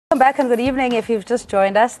back and good evening. If you've just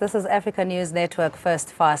joined us, this is Africa News Network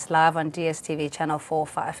First Fast live on DSTV channel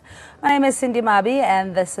 45. My name is Cindy Mabi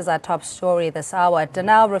and this is our top story this hour.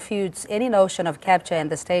 Denel refutes any notion of capture in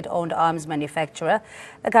the state-owned arms manufacturer.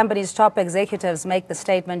 The company's top executives make the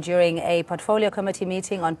statement during a portfolio committee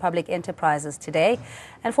meeting on public enterprises today.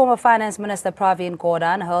 And former Finance Minister Pravin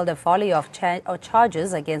Gordhan hurled a volley of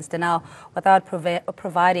charges against Denel without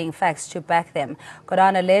providing facts to back them.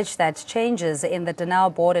 Gordhan alleged that changes in the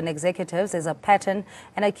Denel board and executives is a pattern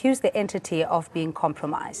and accused the entity of being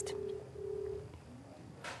compromised.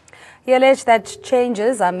 He alleged that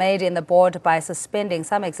changes are made in the board by suspending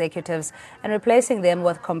some executives and replacing them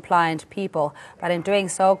with compliant people. But in doing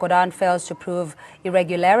so, Gordhan fails to prove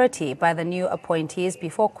irregularity by the new appointees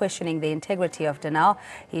before questioning the integrity of Denel.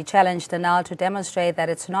 He challenged Denel to demonstrate that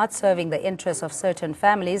it's not serving the interests of certain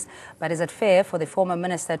families, but is it fair for the former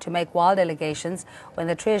minister to make wild allegations when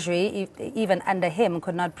the Treasury, even under him,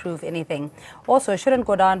 could not prove anything? Also, shouldn't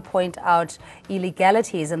Gordhan point out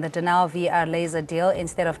illegalities in the Denel VR laser deal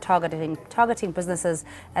instead of targeting businesses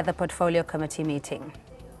at the portfolio committee meeting?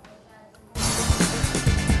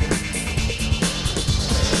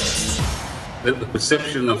 The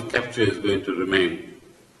perception of capture is going to remain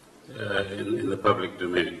in the public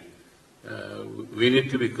domain. We need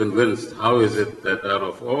to be convinced, how is it that out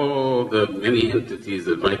of all the many entities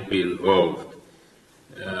that might be involved,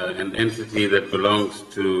 an entity that belongs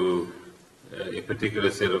to a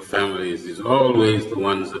particular set of families is always the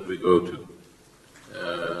ones that we go to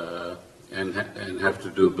and have to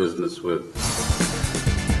do business with.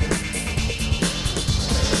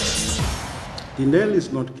 Denel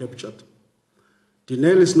is not captured.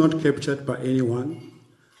 Denel is not captured by anyone.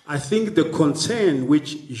 I think the concern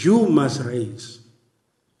which you must raise,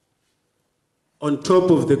 on top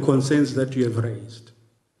of the concerns that you have raised,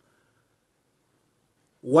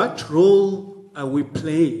 what role are we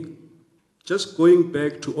playing? Just going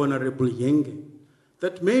back to Honorable Yenge,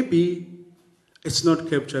 that maybe it's not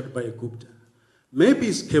captured by a Gupta. Maybe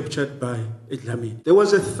it's captured by a Dlamini. There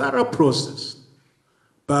was a thorough process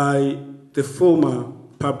by the former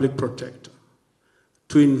public protector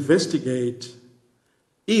to investigate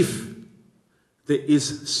if there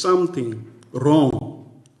is something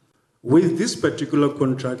wrong with this particular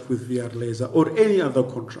contract with VR Laser or any other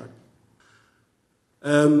contract.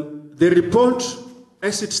 The report,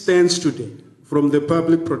 as it stands today, from the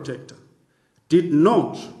public protector, did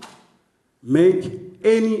not make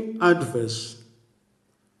any adverse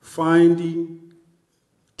finding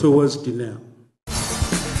towards Denel.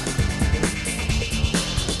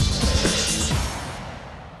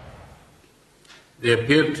 There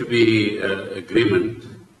appeared to be agreement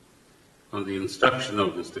on the instruction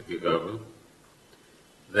of Mr. Kigaba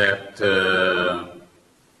that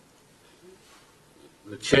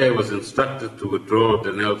the chair was instructed to withdraw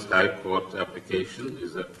Denel's High Court application.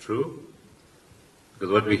 Is that true?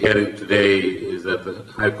 Because what we're hearing today is that the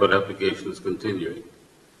High Court application is continuing.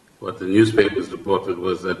 What the newspapers reported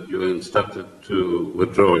was that you were instructed to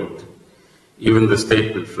withdraw it. Even the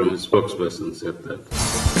statement from his spokesperson said that.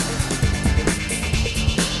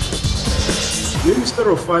 Minister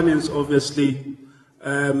of Finance, obviously,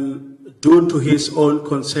 due to his own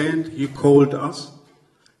concern, he called us.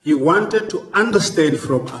 He wanted to understand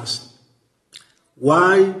from us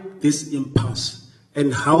why this impasse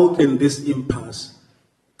and how can this impasse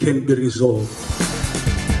can be resolved.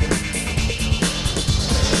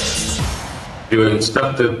 You were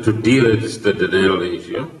instructed to deregister Denel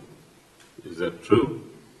Asia. Is that true?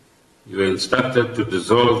 You were instructed to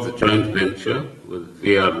dissolve the joint venture with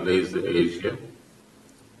VR Laser Asia.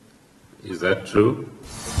 Is that true?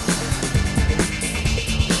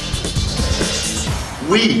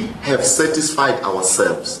 We have satisfied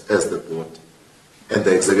ourselves as the board and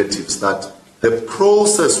the executives that the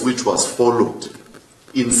process which was followed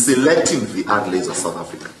in selecting VR Laser South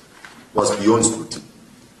Africa was beyond scrutiny.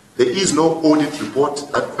 There is no audit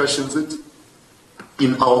report that questions it.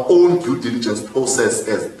 In our own due diligence process,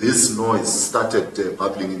 as this noise started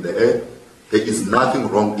bubbling in the air, there is nothing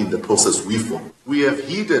wrong in the process we follow. We have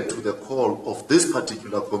heeded to the call of this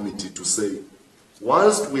particular committee to say,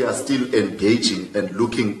 whilst we are still engaging and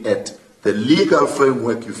looking at the legal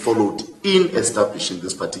framework you followed in establishing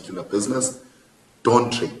this particular business,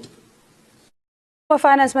 don't trade.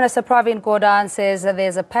 Finance Minister Pravin Gordhan says that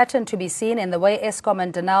there's a pattern to be seen in the way Eskom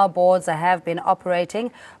and Denel boards have been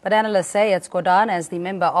operating. But analysts say it's Gordhan, as the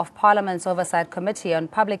member of Parliament's Oversight Committee on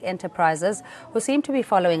Public Enterprises, who seem to be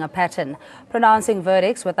following a pattern, pronouncing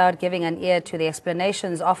verdicts without giving an ear to the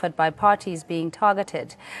explanations offered by parties being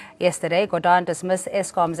targeted. Yesterday, Gordhan dismissed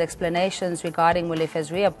Eskom's explanations regarding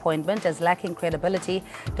Molefe's reappointment as lacking credibility,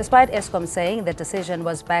 despite Eskom saying the decision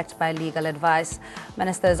was backed by legal advice.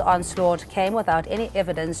 Minister's onslaught came without any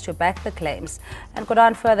evidence to back the claims. And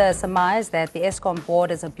Gordhan further surmised that the Eskom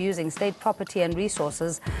board is abusing state property and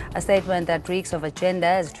resources, a statement that reeks of agenda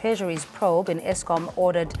as Treasury's probe in Eskom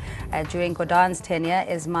ordered during Gordhan's tenure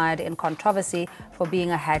is mired in controversy for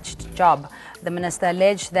being a hatched job. The minister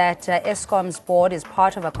alleged that Eskom's board is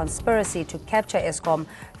part of a conspiracy to capture Eskom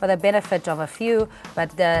for the benefit of a few,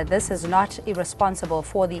 but this is not irresponsible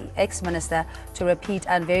for the ex-minister to repeat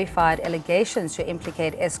unverified allegations to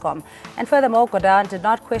implicate Eskom. And furthermore, Gordhan did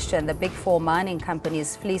not question the big four mining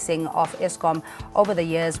companies' fleecing of Eskom over the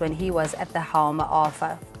years when he was at the helm of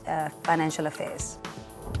financial affairs.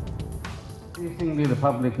 Increasingly, the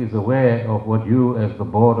public is aware of what you as the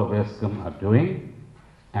board of Eskom are doing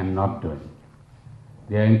and not doing.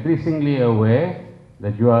 They are increasingly aware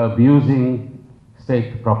that you are abusing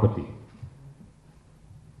state property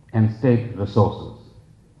and state resources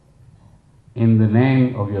in the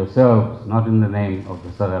name of yourselves, not in the name of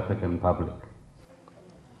the South African public.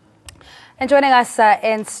 And joining us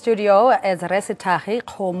in studio is Resitahi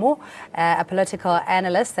Khomo, a political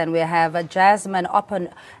analyst, and we have Jasmine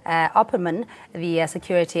Opperman, the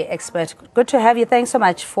security expert. Good to have you. Thanks so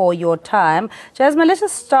much for your time. Jasmine, let's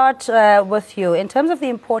just start with you. In terms of the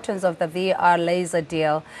importance of the VR laser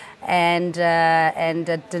deal and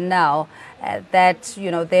Denel, that, you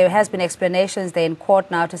know, there has been explanations there in court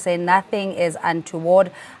now to say nothing is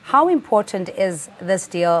untoward. How important is this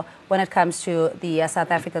deal when it comes to the South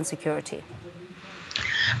African security?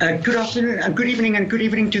 Good afternoon, good evening, and good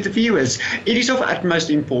evening to the viewers. It is of utmost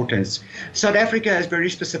importance. South Africa has very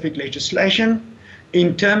specific legislation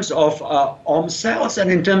in terms of arms sales and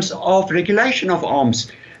in terms of regulation of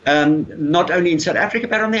arms. Not only in South Africa,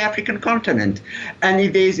 but on the African continent. And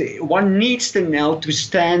one needs Denel to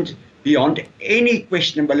stand beyond any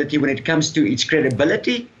questionability when it comes to its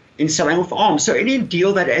credibility in selling of arms. So any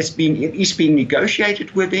deal that is being negotiated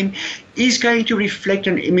with him is going to reflect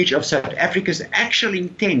an image of South Africa's actual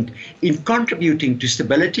intent in contributing to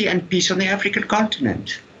stability and peace on the African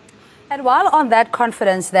continent. And while on that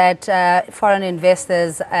confidence that foreign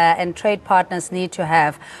investors and trade partners need to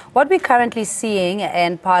have, what we're currently seeing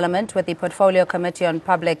in Parliament with the Portfolio Committee on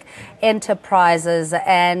Public Enterprises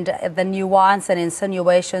and the nuance and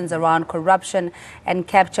insinuations around corruption and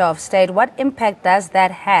capture of state, what impact does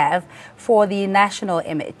that have for the national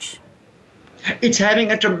image? It's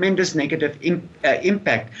having a tremendous negative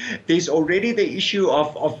impact. There's already the issue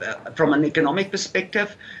of from an economic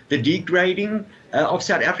perspective, the degrading of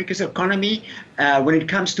South Africa's economy. When it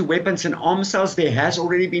comes to weapons and arms sales, there has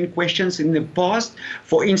already been questions in the past,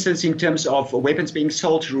 for instance, in terms of weapons being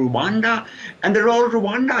sold to Rwanda, and the role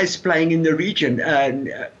Rwanda is playing in the region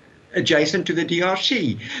adjacent to the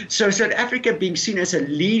DRC. So South Africa being seen as a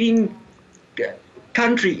leading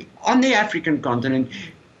country on the African continent,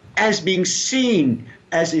 as being seen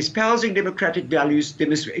as espousing democratic values,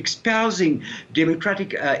 espousing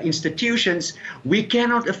democratic institutions, we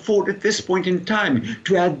cannot afford at this point in time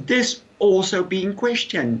to have this also being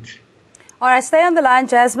questioned. All right, stay on the line,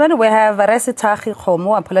 Jasmine. We have Resitahi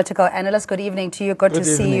Khomo, a political analyst. Good evening to you. Good to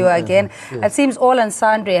see you again. Yes. It seems all and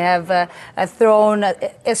sundry have thrown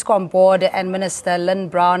Eskom board and Minister Lynn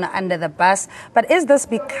Brown under the bus. But is this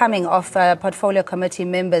becoming of Portfolio Committee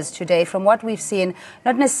members today? From what we've seen,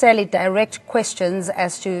 not necessarily direct questions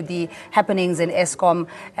as to the happenings in Eskom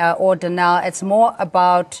or Denel. It's more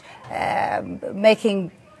about making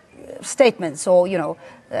statements or, you know,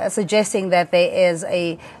 suggesting that there is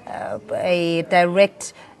a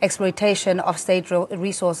direct exploitation of state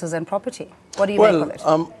resources and property. What do you make of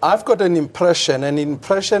it? I've got an impression, and the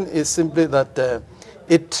impression is simply that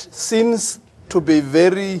it seems to be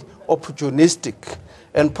very opportunistic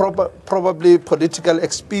and probably political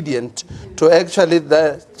expedient to actually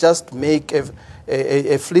just make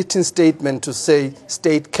a fleeting statement to say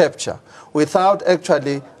state capture without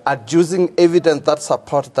actually adducing evidence that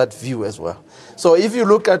supports that view as well. So if you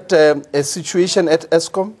look at a situation at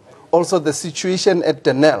Eskom, also the situation at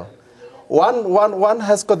Denel, one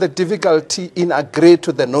has got the difficulty in agreeing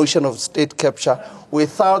to the notion of state capture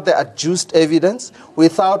without the adduced evidence,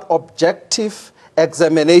 without objective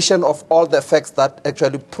examination of all the facts that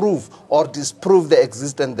actually prove or disprove the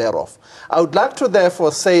existence thereof. I would like to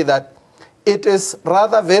therefore say that it is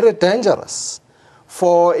rather very dangerous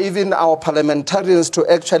for even our parliamentarians to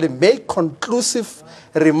actually make conclusive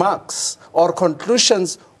remarks or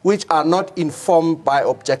conclusions which are not informed by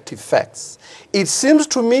objective facts. It seems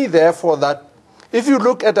to me, therefore, that if you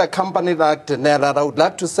look at a company like Denel, and I would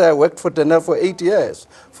like to say I worked for Denel for 8 years,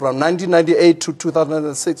 from 1998 to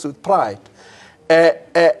 2006 with pride.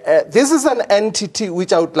 This is an entity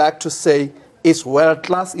which I would like to say is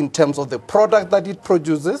world-class in terms of the product that it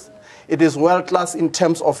produces. It is world-class in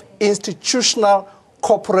terms of institutional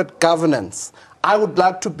corporate governance. I would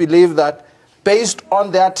like to believe that based on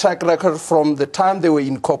their track record from the time they were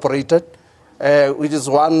incorporated, which is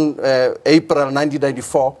 1 April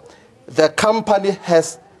 1994, the company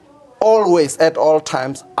has always, at all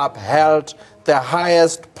times, upheld the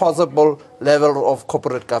highest possible level of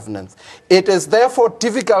corporate governance. It is therefore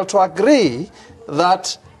difficult to agree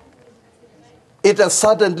that it has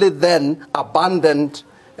suddenly then abandoned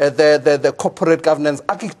the corporate governance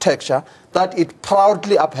architecture that it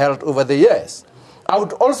proudly upheld over the years. I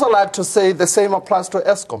would also like to say the same applies to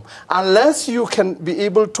Eskom. Unless you can be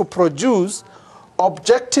able to produce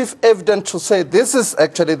objective evidence to say this is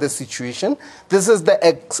actually the situation, this is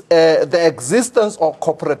the existence of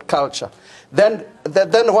corporate culture, then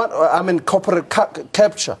what, I mean corporate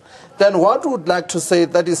capture, then what would like to say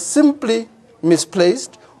that is simply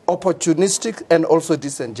misplaced, opportunistic, and also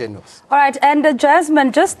disingenuous. All right, and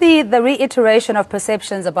Jasmine, just the reiteration of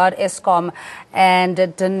perceptions about Eskom and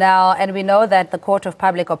Denel, and we know that the Court of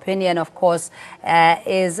Public Opinion, of course,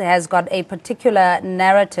 has got a particular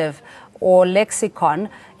narrative or lexicon.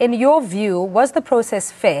 In your view, was the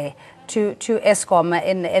process fair to Eskom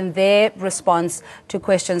in their response to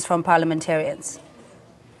questions from parliamentarians?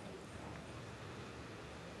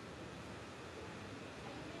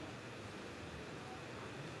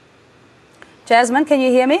 Jasmine, can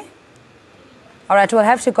you hear me? All right, we'll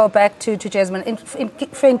have to go back to Jasmine.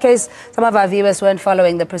 In case some of our viewers weren't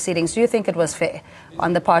following the proceedings, do you think it was fair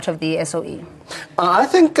on the part of the SOE? I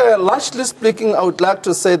think, largely speaking, I would like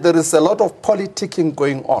to say there is a lot of politicking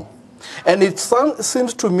going on. And it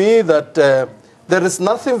seems to me that there is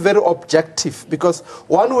nothing very objective, because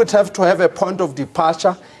one would have to have a point of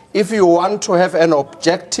departure if you want to have an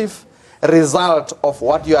objective result of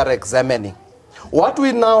what you are examining. What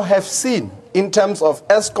we now have seen in terms of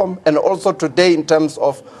Eskom and also today in terms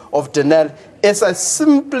of Denel is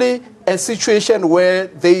simply a situation where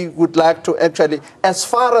they would like to actually, as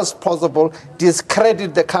far as possible,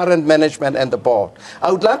 discredit the current management and the board.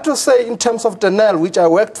 I would like to say in terms of Denel, which I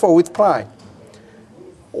worked for with pride,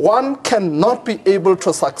 one cannot be able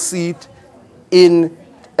to succeed in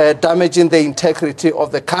damaging the integrity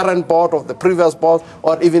of the current board, of the previous board,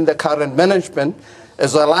 or even the current management.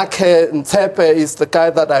 Zwelakhe Ntshepe is the guy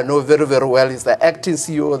that I know very, very well. He's the acting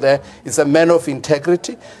CEO there. He's a man of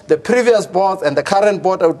integrity. The previous board and the current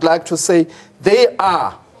board, I would like to say, they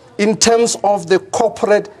are, in terms of the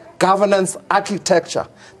corporate governance architecture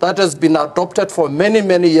that has been adopted for many,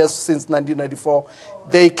 many years since 1994,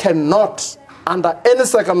 they cannot, under any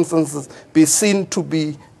circumstances, be seen to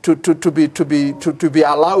be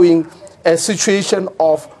allowing a situation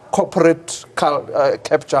of corporate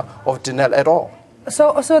capture of Denel at all.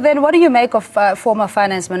 So then what do you make of former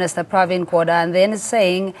Finance Minister Pravin Gordhan and then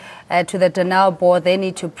saying to the Denel board they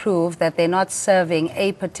need to prove that they're not serving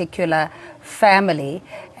a particular family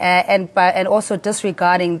and also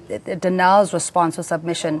disregarding Denel's response or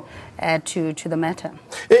submission to the matter?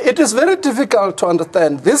 It is very difficult to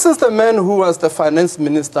understand. This is the man who was the finance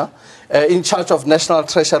minister in charge of national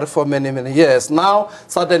treasury for many, many years. Now,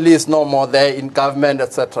 suddenly is no more there in government,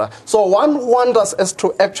 etc. So one wonders as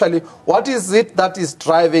to actually what is it that is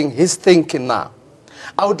driving his thinking now.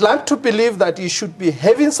 I would like to believe that he should be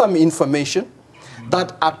having some information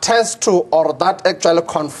that attests to or that actually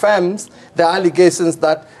confirms the allegations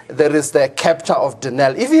that there is the capture of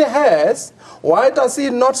Denel. If he has, why does he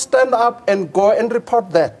not stand up and go and report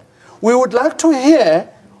that? We would like to hear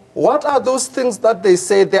what are those things that they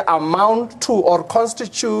say they amount to or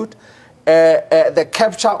constitute the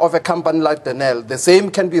capture of a company like Denel. The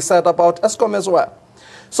same can be said about Eskom as well.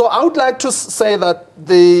 So I would like to say that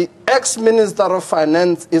the ex-Minister of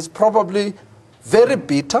Finance is probably very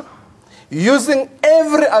bitter, using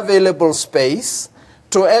every available space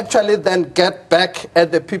to actually then get back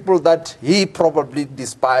at the people that he probably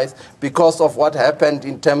despised because of what happened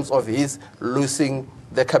in terms of his losing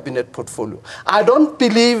the cabinet portfolio. I don't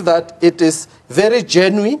believe that it is very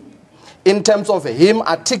genuine in terms of him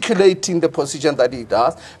articulating the position that he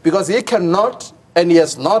does, because he cannot, and he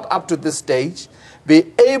has not up to this stage, be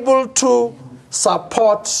able to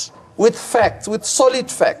support with facts, with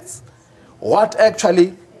solid facts, what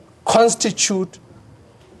actually constitute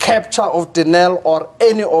capture of Denel or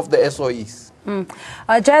any of the SOEs.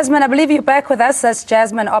 Jasmine, I believe you're back with us. That's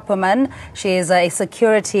Jasmine Opperman. She is a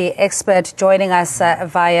security expert joining us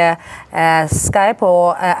via Skype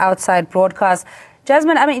or outside broadcast.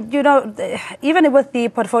 Jasmine, I mean, you know, even with the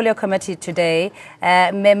Portfolio Committee today,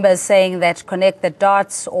 members saying that connect the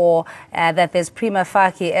dots or that there's prima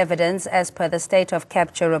facie evidence as per the state of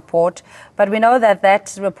capture report. But we know that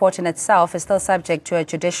that report in itself is still subject to a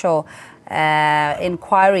judicial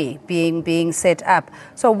inquiry being set up.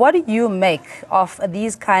 So what do you make of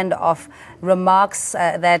these kind of remarks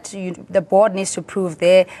that the board needs to prove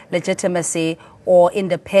their legitimacy or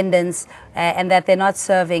independence and that they're not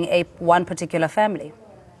serving one particular family?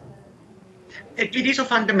 It is a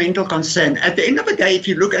fundamental concern. At the end of the day, if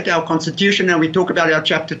you look at our constitution and we talk about our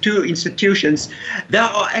Chapter 2 institutions, they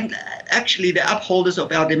are actually the upholders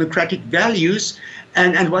of our democratic values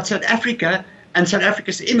and what South Africa and South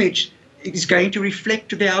Africa's image is going to reflect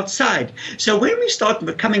to the outside. So when we start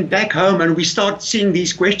coming back home and we start seeing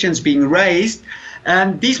these questions being raised,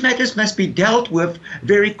 these matters must be dealt with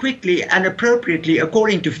very quickly and appropriately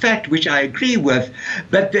according to fact, which I agree with.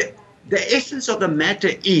 But the essence of the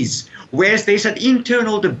matter is, whereas there's an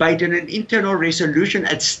internal debate and an internal resolution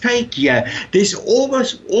at stake here, there's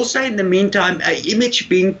always also in the meantime an image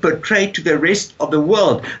being portrayed to the rest of the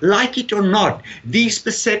world. Like it or not, these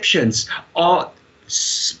perceptions are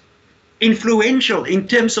influential in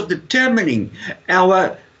terms of determining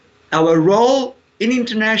our role in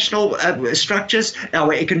international structures,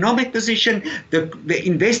 our economic position, the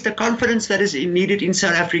investor confidence that is needed in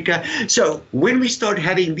South Africa. So when we start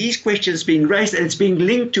having these questions being raised and it's being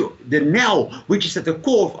linked to the Denel, which is at the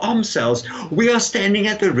core of arms sales, we are standing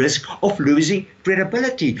at the risk of losing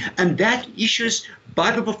credibility. And that issues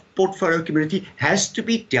by the Portfolio Committee has to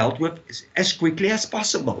be dealt with as quickly as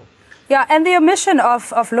possible. Yeah, and the omission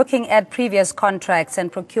of looking at previous contracts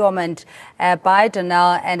and procurement by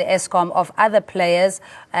Denel and Eskom of other players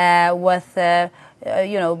with,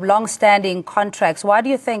 long-standing contracts. Why do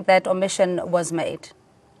you think that omission was made?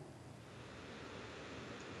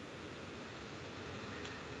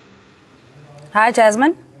 Hi,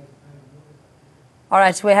 Jasmine. All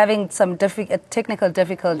right, we're having some technical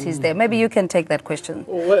difficulties there. Maybe you can take that question.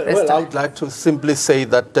 Well, I would like to simply say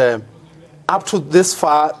that up to this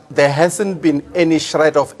far, there hasn't been any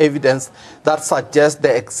shred of evidence that suggests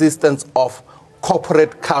the existence of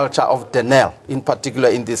corporate culture of Denel, in particular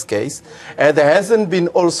in this case. There hasn't been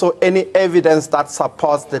also any evidence that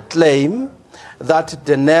supports the claim that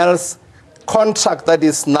Denel's contract that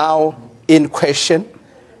is now in question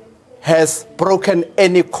has broken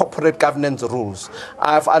any corporate governance rules.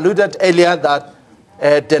 I've alluded earlier that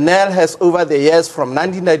Denel has, over the years from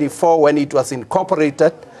 1994, when it was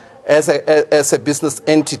incorporated as a business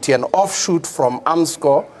entity, an offshoot from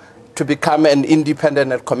Armscor, to become an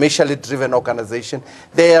independent and commercially driven organization,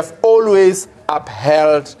 they have always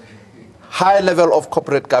upheld high level of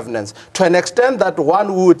corporate governance to an extent that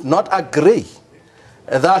one would not agree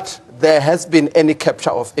that there has been any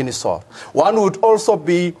capture of any sort. One would also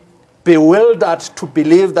be bewildered to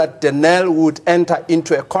believe that Denel would enter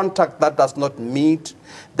into a contract that does not meet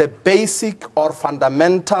the basic or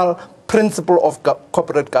fundamental principle of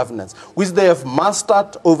corporate governance, which they have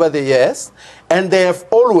mastered over the years, and they have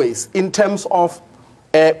always, in terms of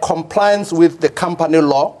compliance with the company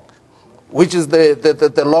law, which is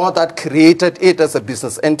the law that created it as a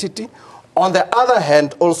business entity. On the other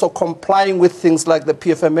hand, also complying with things like the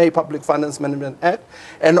PFMA, Public Finance Management Act,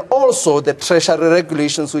 and also the Treasury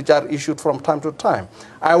regulations which are issued from time to time.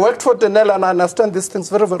 I worked for Denel and I understand these things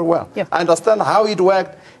very, very well. Yeah. I understand how it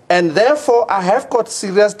worked, and therefore I have got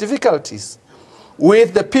serious difficulties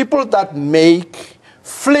with the people that make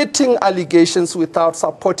fleeting allegations without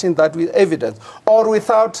supporting that with evidence, or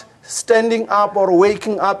without standing up or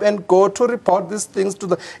waking up and go to report these things to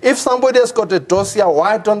the... If somebody has got a dossier,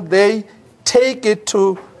 why don't they take it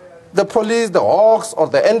to the police, the Hawks, or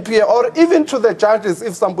the NPA, or even to the judges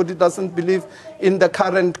if somebody doesn't believe in the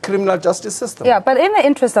current criminal justice system? Yeah, but in the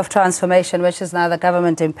interest of transformation, which is now the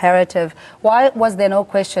government imperative, why was there no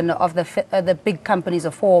question of the big companies,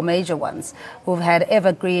 the four major ones, who've had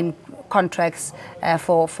evergreen contracts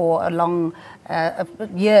for a long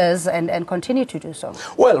years and continue to do so?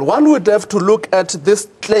 Well, one would have to look at this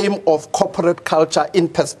claim of corporate culture in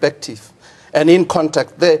perspective and in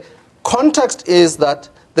context. The context is that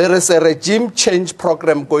there is a regime change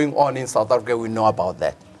program going on in South Africa. We know about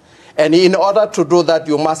that. And in order to do that,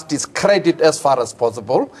 you must discredit as far as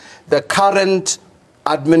possible the current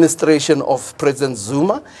administration of President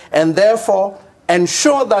Zuma, and therefore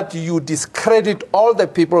ensure that you discredit all the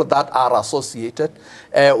people that are associated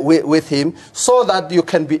with him, so that you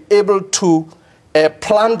can be able to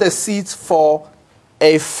plant the seeds for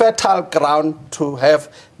a fertile ground to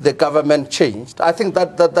have the government changed. I think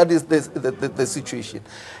that is the situation.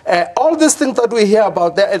 All these things that we hear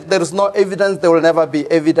about, there is no evidence, there will never be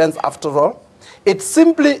evidence after all. It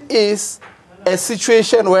simply is a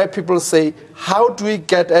situation where people say, how do we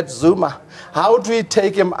get at Zuma? How do we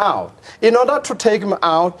take him out? In order to take him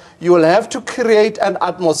out, you will have to create an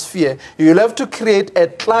atmosphere. You will have to create a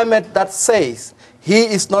climate that says he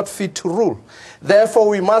is not fit to rule. Therefore,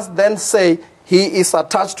 we must then say he is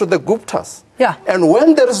attached to the Guptas. Yeah. And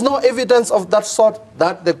when there is no evidence of that sort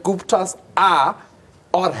that the Guptas are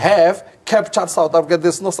or have captured South Africa,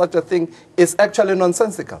 there's no such a thing, is actually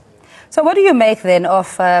nonsensical. So what do you make then of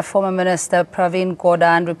former Minister Pravin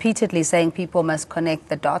Gordhan repeatedly saying people must connect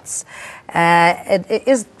the dots?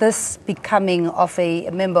 Is this becoming of a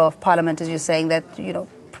member of parliament, as you're saying, that, you know,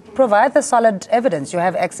 provide the solid evidence? You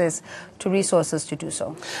have access to resources to do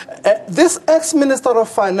so. This ex-Minister of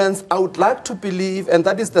Finance, I would like to believe, and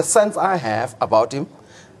that is the sense I have about him,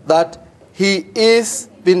 that he is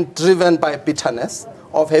being driven by bitterness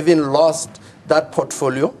of having lost that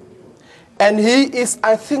portfolio. And he is,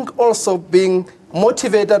 I think, also being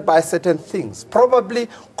motivated by certain things, probably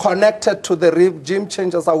connected to the regime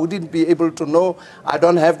changes. I wouldn't be able to know. I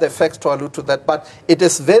don't have the facts to allude to that. But it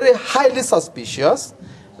is very highly suspicious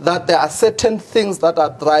that there are certain things that are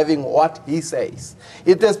driving what he says.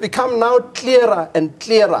 It has become now clearer and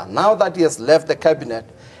clearer, now that he has left the cabinet,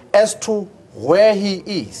 as to where he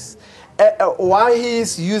is, why he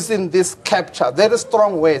is using this capture, very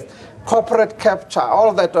strong ways, corporate capture,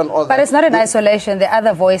 all that and all that. But it's not in isolation. There are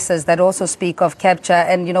other voices that also speak of capture,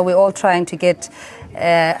 and, you know, we're all trying to get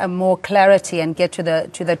a more clarity and get to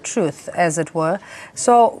the truth, as it were.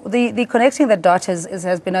 So the connecting the dot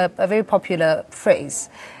has been a very popular phrase.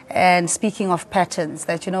 And speaking of patterns,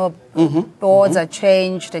 that, you know, boards are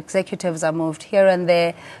changed, executives are moved here and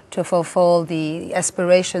there to fulfill the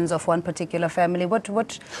aspirations of one particular family. What do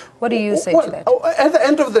you say to that? At the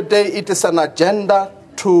end of the day, it is an agenda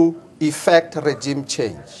to effect regime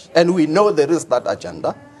change. And we know there is that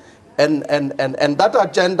agenda. And that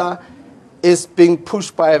agenda is being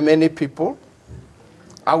pushed by many people.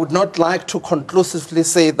 I would not like to conclusively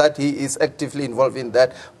say that he is actively involved in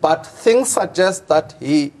that, but things suggest that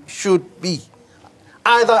he should be.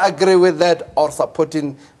 Either agree with that or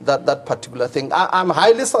supporting that particular thing. I'm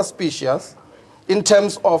highly suspicious in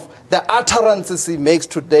terms of the utterances he makes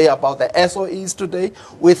today about the SOEs today,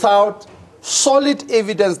 without solid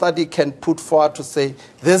evidence that he can put forward to say,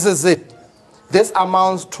 this is it. This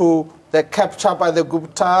amounts to the capture by the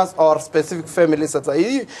Guptas or specific families.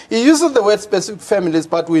 He uses the word specific families,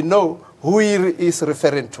 but we know who he is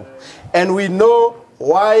referring to. And we know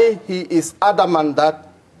why he is adamant that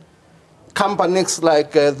companies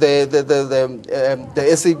like the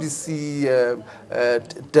SABC,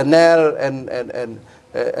 Denel,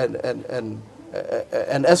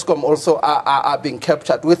 and ESCOM also are being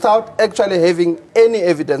captured without actually having any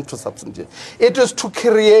evidence to substantiate. It is to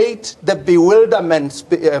create the bewilderment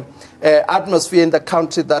atmosphere in the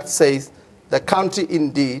country that says the country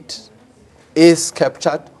indeed is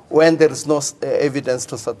captured when there is no evidence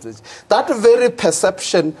to substantiate. That very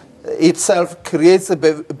perception itself creates a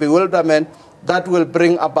bewilderment that will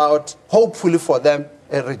bring about, hopefully for them,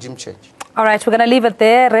 a regime change. All right, we're going to leave it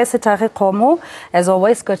there. Resitari Komu, as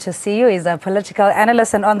always, good to see you. He's a political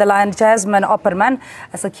analyst, and on the line, Jasmine Opperman,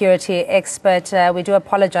 a security expert. We do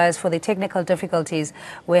apologize for the technical difficulties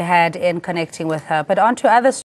we had in connecting with her. But on to other